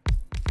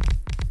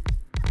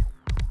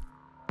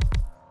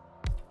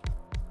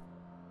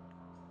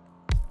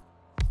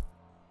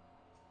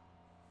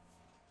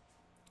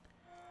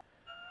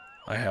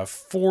 I have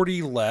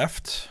 40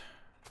 left,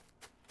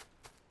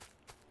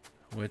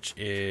 which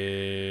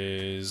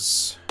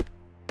is...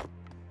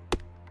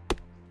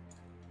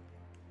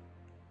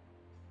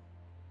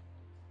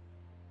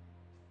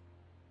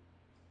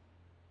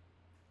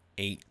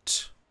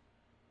 eight.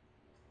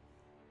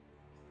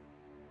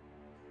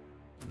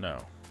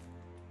 No.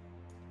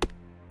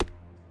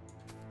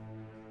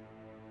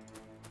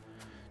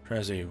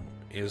 Trying to see,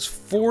 is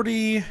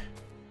 40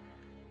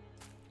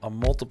 a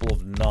multiple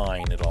of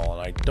 9 at all?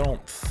 And I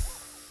don't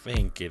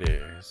think it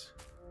is.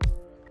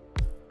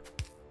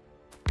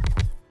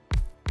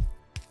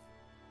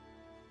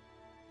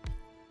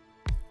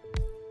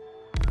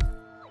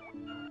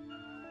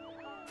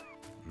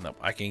 Nope,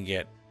 I can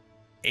get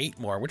 8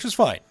 more, which is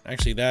fine.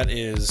 Actually, that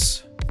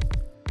is...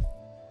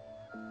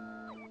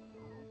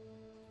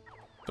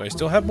 Do I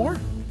still have more?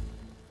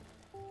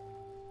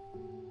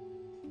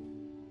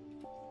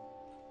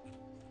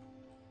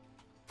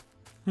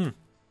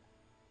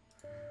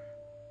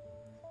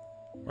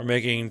 We're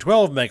making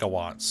 12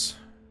 megawatts.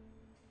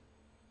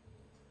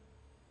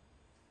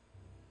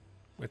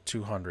 With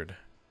 200.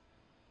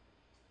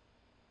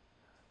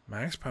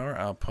 Max power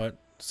output,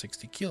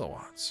 60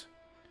 kilowatts.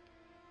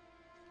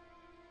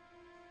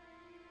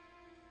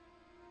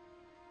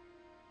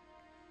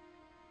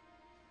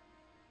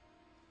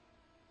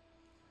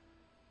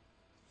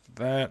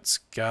 That's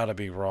gotta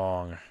be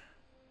wrong.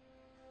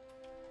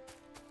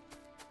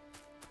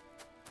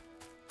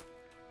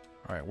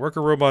 Alright,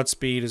 worker robot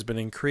speed has been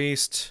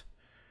increased.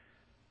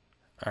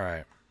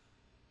 Alright.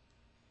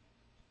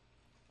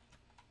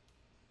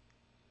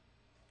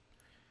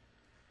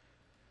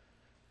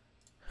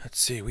 Let's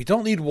see, we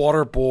don't need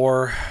water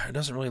bore. It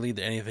doesn't really lead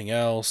to anything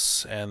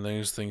else, and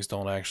those things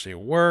don't actually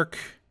work.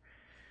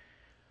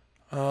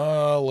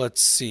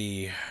 Let's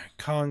see.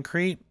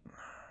 Concrete.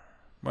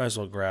 Might as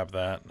well grab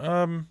that.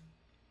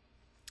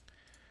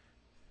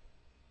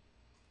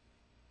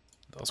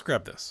 Let's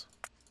grab this.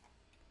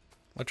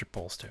 Electric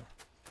poles too.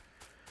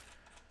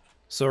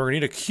 So we're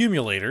gonna need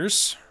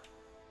accumulators.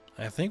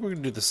 I think we're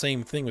gonna do the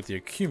same thing with the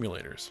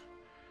accumulators.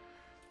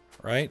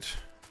 Right?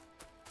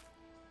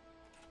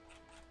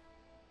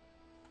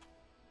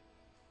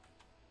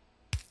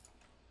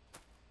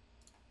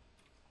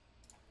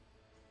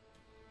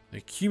 The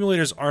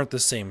accumulators aren't the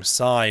same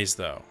size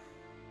though.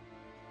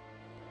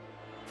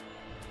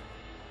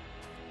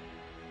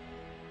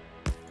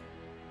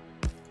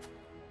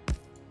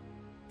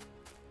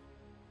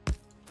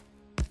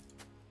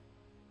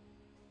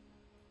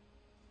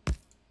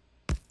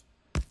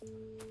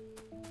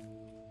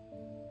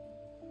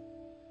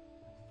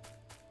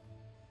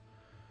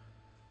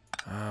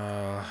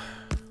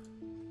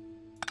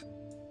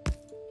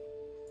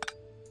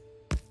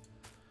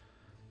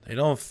 They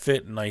don't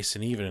fit nice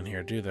and even in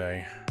here, do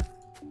they?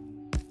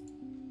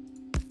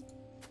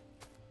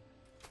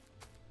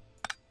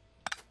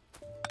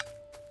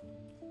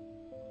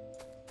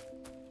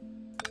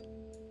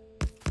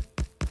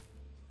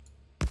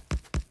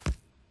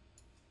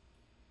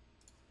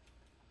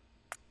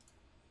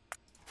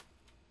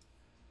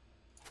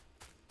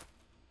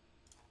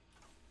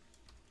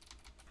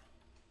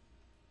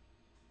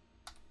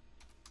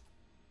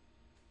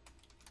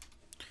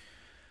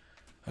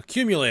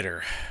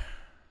 Accumulator.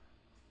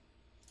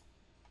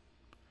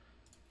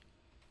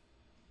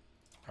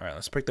 All right,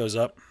 let's pick those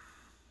up.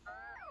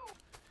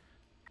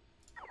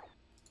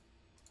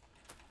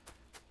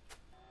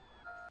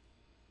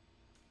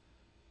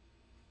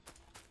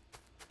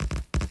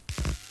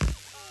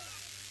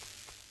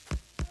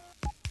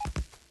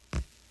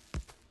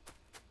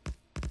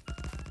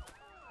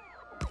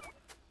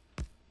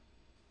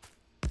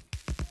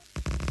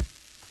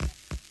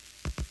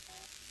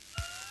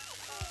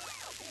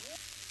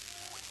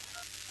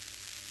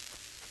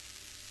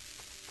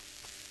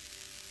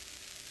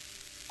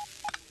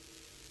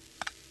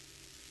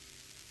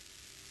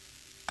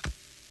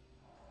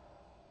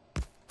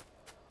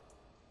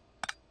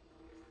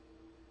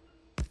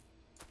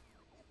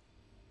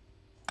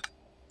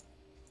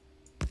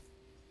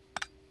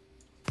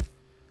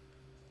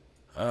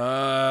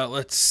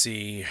 Let's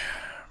see.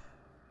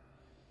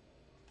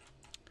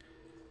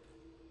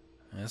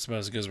 That's about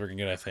as good as we can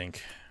get, I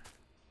think.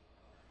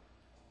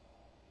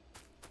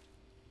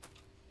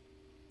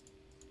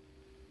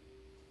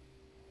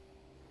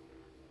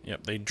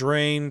 Yep, they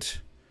drained.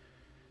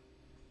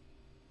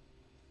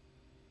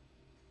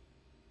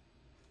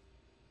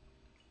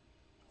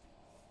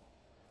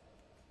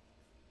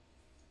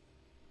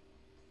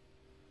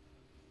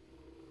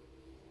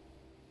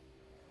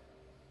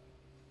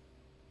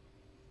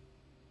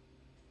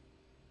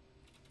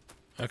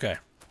 Okay.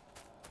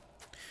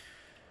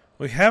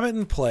 We have it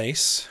in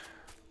place.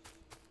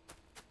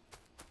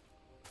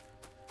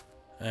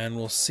 And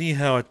we'll see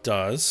how it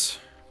does.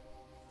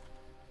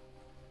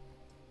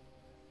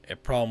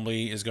 It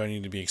probably is going to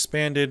need to be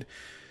expanded,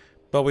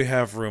 but we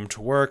have room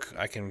to work.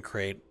 I can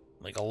create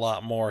like a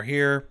lot more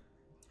here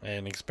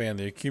and expand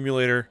the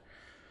accumulator.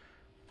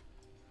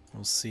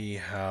 We'll see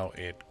how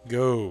it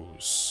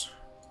goes.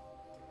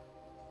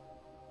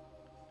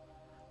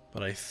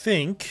 But I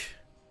think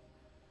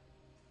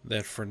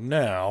that for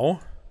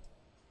now,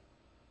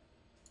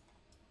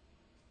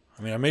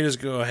 I mean, I may just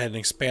go ahead and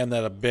expand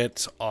that a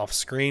bit off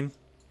screen.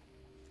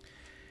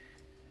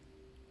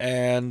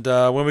 And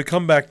when we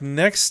come back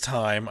next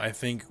time, I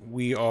think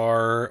we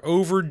are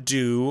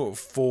overdue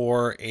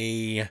for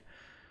a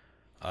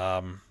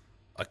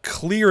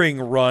clearing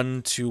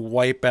run to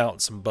wipe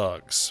out some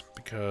bugs.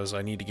 Because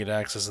I need to get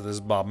access to this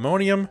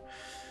bobmonium.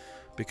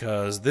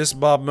 Because this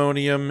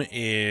bobmonium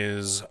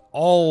is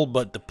all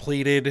but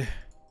depleted.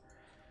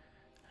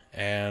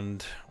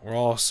 And we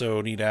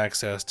also need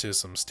access to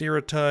some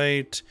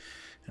stereotyte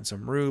and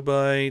some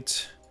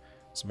rubite,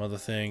 some other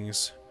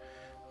things.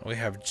 We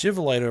have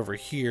Givelite over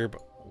here,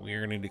 but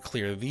we're going to need to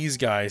clear these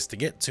guys to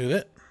get to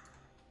it.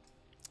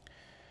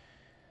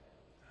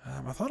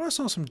 I thought I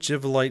saw some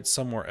Givelite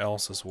somewhere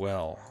else as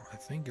well. I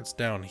think it's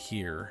down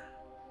here.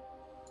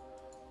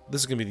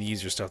 This is going to be the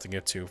easier stuff to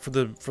get to for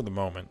the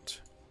moment.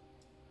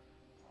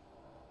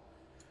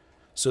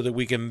 So that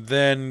we can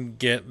then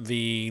get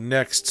the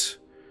next...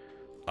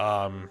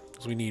 so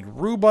we need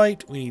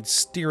rubite, we need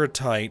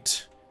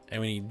stereotyte, and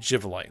we need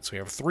Givelite. So we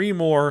have 3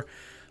 more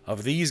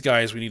of these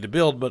guys we need to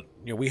build, but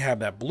you know, we have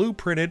that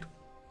blueprinted,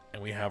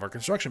 and we have our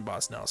construction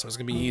bots now, so it's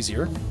going to be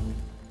easier.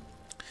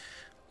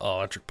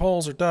 Electric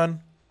poles are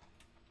done.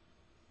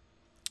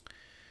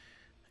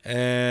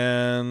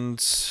 And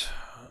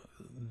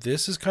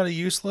this is kind of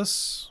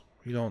useless.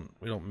 We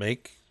don't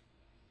make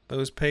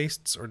those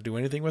pastes or do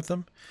anything with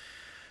them.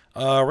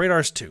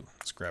 Radars 2.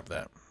 Let's grab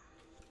that.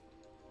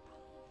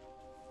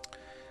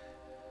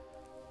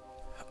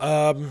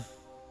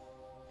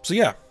 So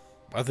yeah,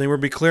 I think we'll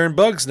be clearing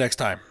bugs next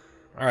time.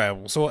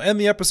 Alright, so we'll end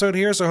the episode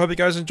here, so I hope you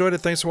guys enjoyed it.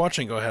 Thanks for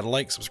watching. Go ahead,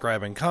 like,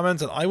 subscribe, and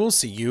comment, and I will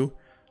see you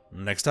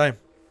next time.